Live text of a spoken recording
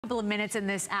Couple of minutes in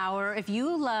this hour. If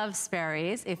you love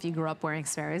Sperry's, if you grew up wearing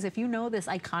Sperry's, if you know this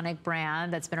iconic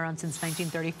brand that's been around since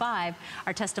 1935,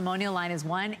 our testimonial line is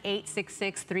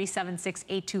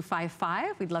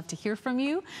 1-866-376-8255. We'd love to hear from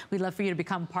you. We'd love for you to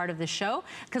become part of the show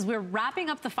because we're wrapping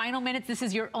up the final minutes. This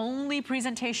is your only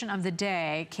presentation of the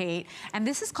day, Kate, and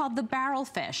this is called the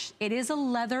Barrelfish. It is a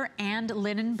leather and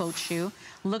linen boat shoe.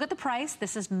 Look at the price.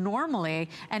 This is normally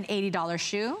an $80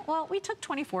 shoe. Well, we took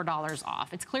 $24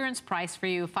 off. It's clearance price for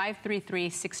you.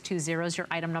 533620 is your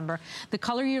item number. The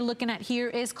color you're looking at here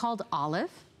is called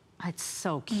olive. It's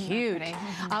so cute.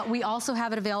 We also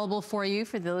have it available for you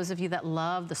for those of you that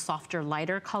love the softer,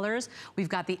 lighter colors. We've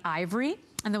got the ivory,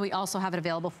 and then we also have it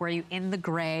available for you in the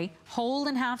gray, whole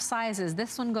and half sizes.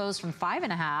 This one goes from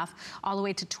 5.5 all the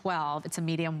way to 12. It's a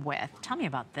medium width. Tell me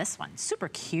about this one. Super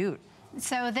cute.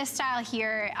 So this style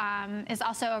here is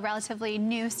also a relatively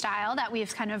new style that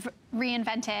we've kind of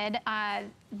reinvented.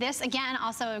 This, again,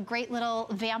 also a great little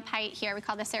vamp height here. We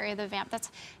call this area the vamp. It's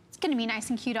gonna be nice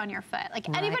and cute on your foot. Like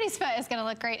anybody's foot is gonna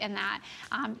look great in that.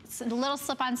 It's a little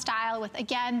slip-on style with,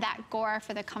 again, that gore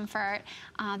for the comfort.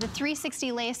 The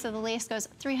 360 lace, so the lace goes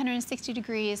 360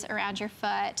 degrees around your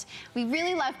foot. We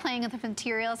really love playing with the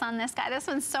materials on this guy. This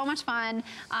one's so much fun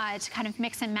to kind of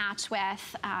mix and match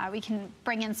with. We can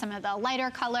bring in some of the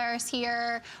lighter colors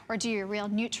here or do your real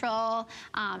neutral.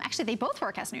 Actually, they both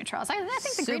work as neutrals. I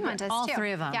think the green one does too. All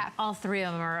three of them. Yeah. All three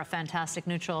of them are a fantastic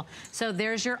neutral. So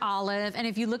there's your olive, and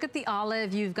if you look at the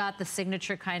olive, you've got the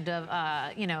signature kind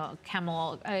of, you know,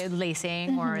 camel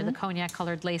lacing or the cognac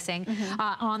colored lacing.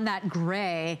 On that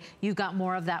gray, you've got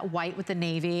more of that white with the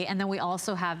navy, and then we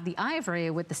also have the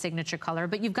ivory with the signature color,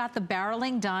 but you've got the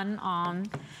barreling done on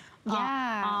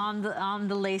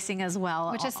the lacing as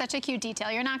well. Which is such a cute detail.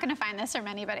 You're not going to find this from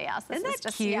anybody else. This Isn't is that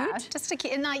just, cute? Yeah, just a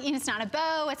cute. It's not a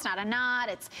bow. It's not a knot.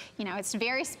 It's, you know, it's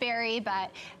very Sperry,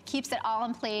 but keeps it all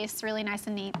in place. Really nice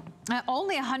and neat.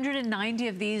 Only 190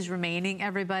 of these remaining,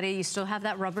 everybody. You still have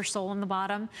that rubber sole on the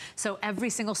bottom. So every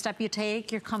single step you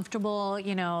take, you're comfortable.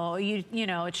 You know,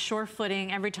 it's sure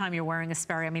footing every time you're wearing a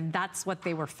Sperry. I mean, that's what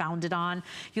they were founded on.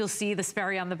 You'll see the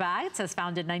Sperry on the back. It says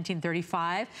founded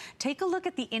 1935. Take a look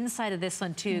at the inside of this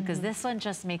one too, because this one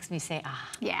just makes me say, ah.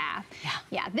 Yeah.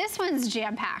 This one's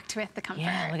jam-packed with the comfort.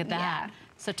 Yeah, look at that.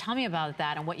 So tell me about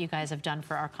that and what you guys have done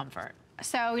for our comfort.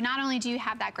 So not only do you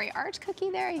have that great arch cookie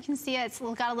there, you can see it's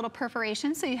got a little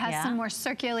perforation, so you have some more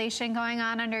circulation going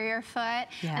on under your foot,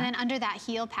 and then under that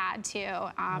heel pad too.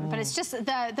 But it's just,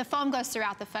 the foam goes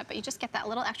throughout the foot, but you just get that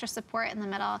little extra support in the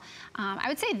middle. I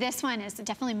would say this one is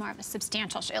definitely more of a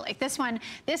substantial shoe. Like this one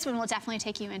will definitely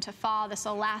take you into fall. This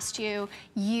will last you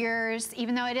years,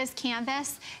 even though it is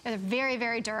canvas. It's very,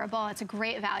 very durable. It's a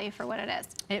great value for what it is.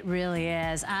 It really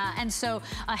is. And so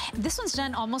this one's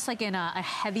done almost like in a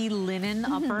heavy linen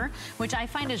upper, which I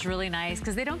find is really nice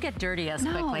because they don't get dirty as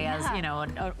quickly as, you know,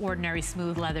 an ordinary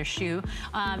smooth leather shoe.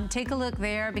 Take a look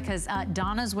there because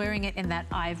Donna's wearing it in that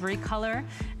ivory color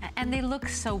and they look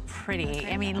so pretty.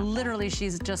 I mean, literally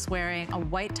she's just wearing a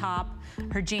white top,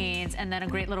 her jeans, and then a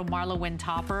great little Marla Wynn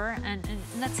topper, and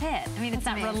that's it. I mean, it's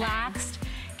that relaxed,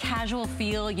 casual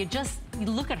feel. You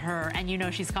look at her and you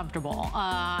know she's comfortable.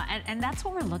 And that's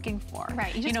what we're looking for.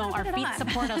 Right. You know, our feet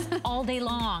support us all day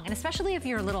long. And especially if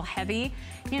you're a little heavy,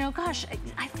 you know, gosh,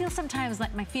 I feel sometimes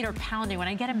like my feet are pounding. When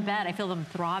I get in bed, I feel them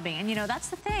throbbing. And you know, that's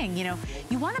the thing, you know,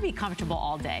 you want to be comfortable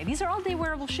all day. These are all day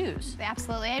wearable shoes.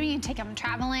 Absolutely. I mean, you can take them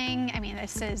traveling. I mean,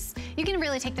 you can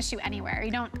really take the shoe anywhere.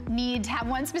 You don't need to have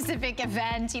one specific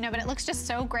event, you know, but it looks just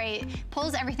so great.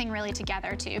 Pulls everything really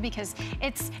together too, because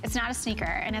it's not a sneaker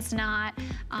and it's not,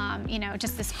 you know,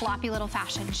 just this floppy little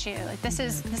fashion shoe. Like this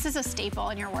is a staple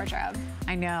in your wardrobe.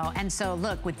 I know. And so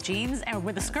look, with jeans and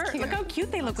with a skirt, look how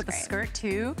cute they look with the skirt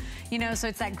too. You know, so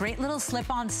it's that great little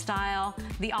slip-on style.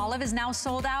 The olive is now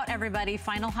sold out, everybody.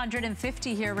 Final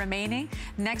 150 here remaining.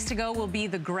 Next to go will be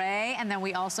the gray, and then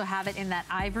we also have it in that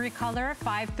ivory color.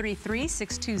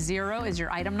 533620 is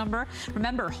your item number.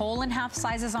 Remember, whole and half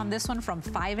sizes on this one from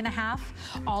 5.5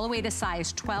 all the way to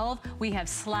size 12. We have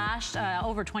slashed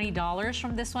over $20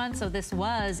 from this one, so this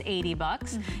was 80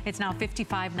 bucks. It's now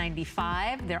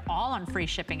 $55.95. They're all on free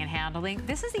shipping and handling.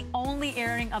 This is the only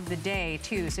airing of the day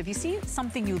too, so if you see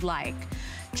something you like,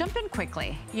 jump in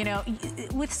quickly. You know,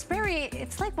 with Sperry,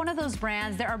 it's like one of those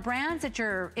brands. There are brands that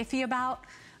you're iffy about,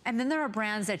 and then there are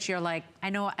brands that you're like, I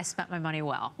know I spent my money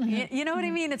well. You know what I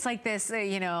mean? It's like this,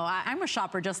 you know, I'm a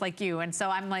shopper just like you, and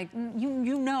so I'm like,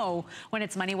 you know when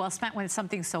it's money well spent, when it's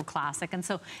something so classic. And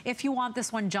so if you want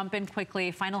this one, jump in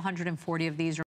quickly. Final 140 of these.